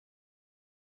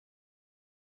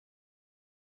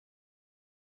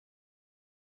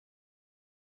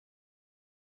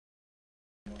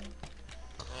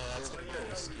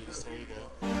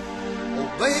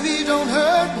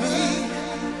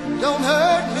don't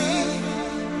hurt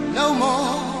me no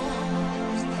more.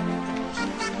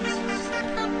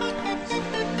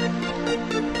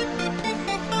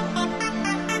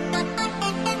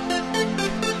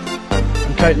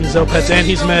 I'm kiting Zopets and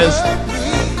he's Mez.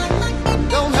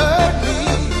 Don't hurt me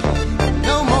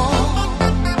no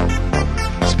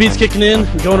more. Speed's kicking in,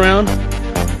 going around.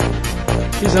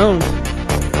 He's owned.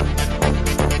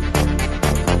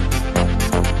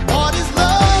 What is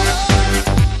love?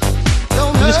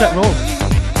 Don't He just got hurt rolled. me.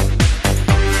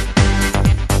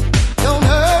 Don't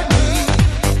hurt me.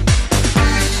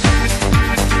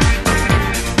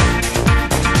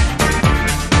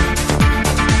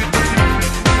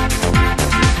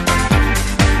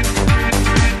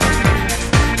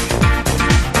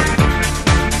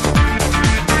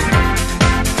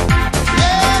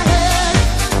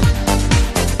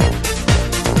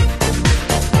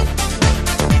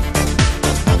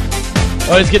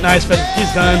 Oh, he's getting ice, but he's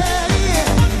done.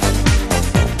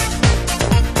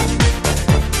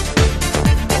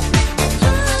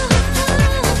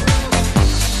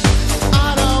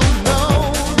 I don't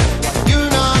know, you're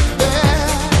not there.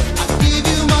 I give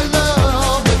you my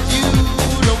love, but you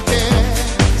don't care.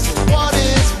 So what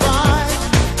is right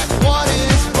and what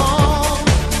is wrong?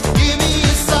 Give me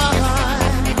a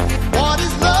sign. What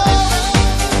is love?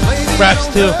 Baby, Fraps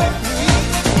don't too. hurt me.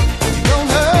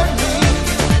 Don't hurt me.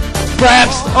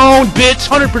 Fraps owned, bitch,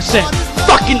 100%.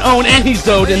 Fucking owned, and he's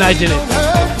owed, and I didn't. Don't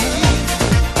hurt me.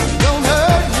 Don't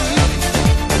hurt me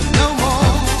no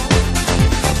more.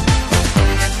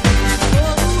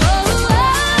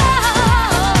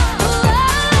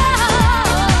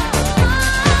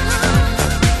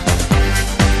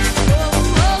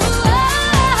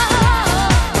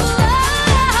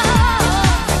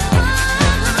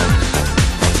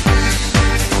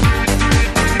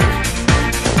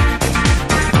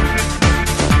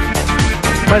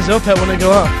 My Zopet wouldn't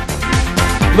go up.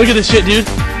 Look at this shit, dude.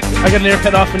 I got an air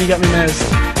pet off when he got me Mez.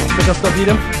 Think I'll still beat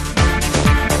him?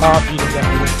 Oh, I'll beat him,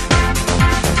 definitely.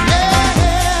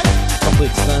 Hopefully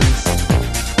it stuns.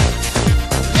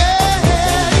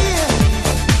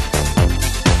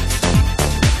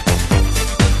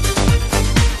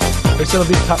 Or so it'll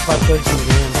be the top 5 players in the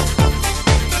game.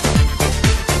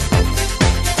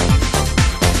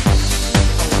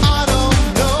 I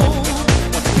don't know,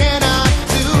 what can I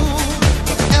do?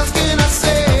 What else can I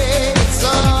say? It's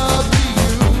up to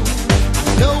you. I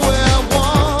know where I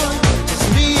want, just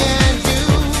me and you.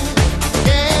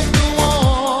 Can't go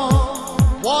on.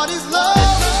 What is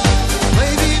love?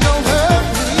 Baby, don't hurt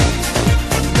me.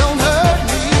 Don't hurt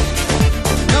me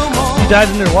no more. He died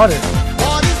underwater.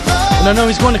 What is love? No,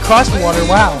 he's going across the water.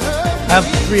 Wow. I have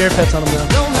 3 air pets on him now.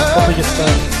 Hopefully he gets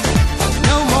stunned.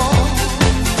 No more.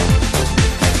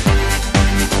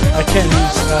 I can't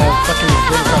use fucking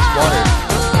going across water.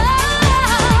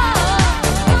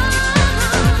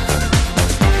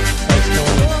 Nice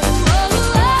killing him.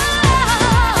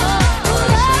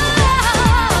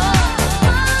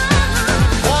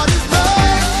 What is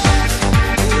love?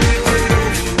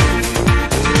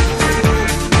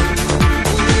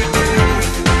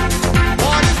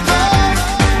 What is love?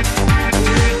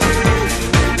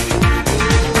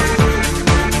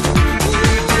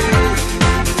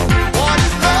 What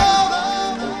is love?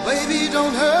 Oh, baby,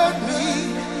 don't hurt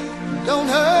me. Don't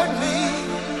hurt me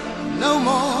no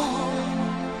more.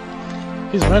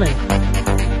 He's running.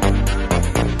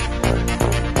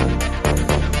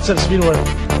 Set speed away.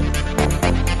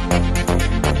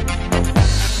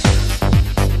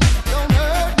 Don't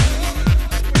hurt me.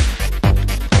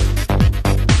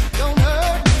 Don't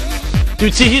hurt me.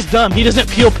 Dude, see, he's dumb. He doesn't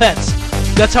peel pets.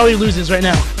 That's how he loses right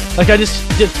now. Like, I just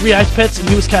did 3 ice pets, and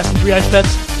he was casting 3 ice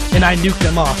pets, and I nuked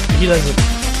them off. He doesn't.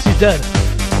 He's dead.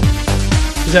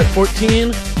 He's at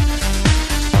 14.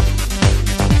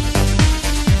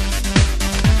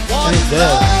 What And he's is dead.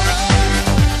 love?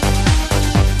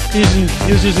 He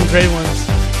was using grade 1.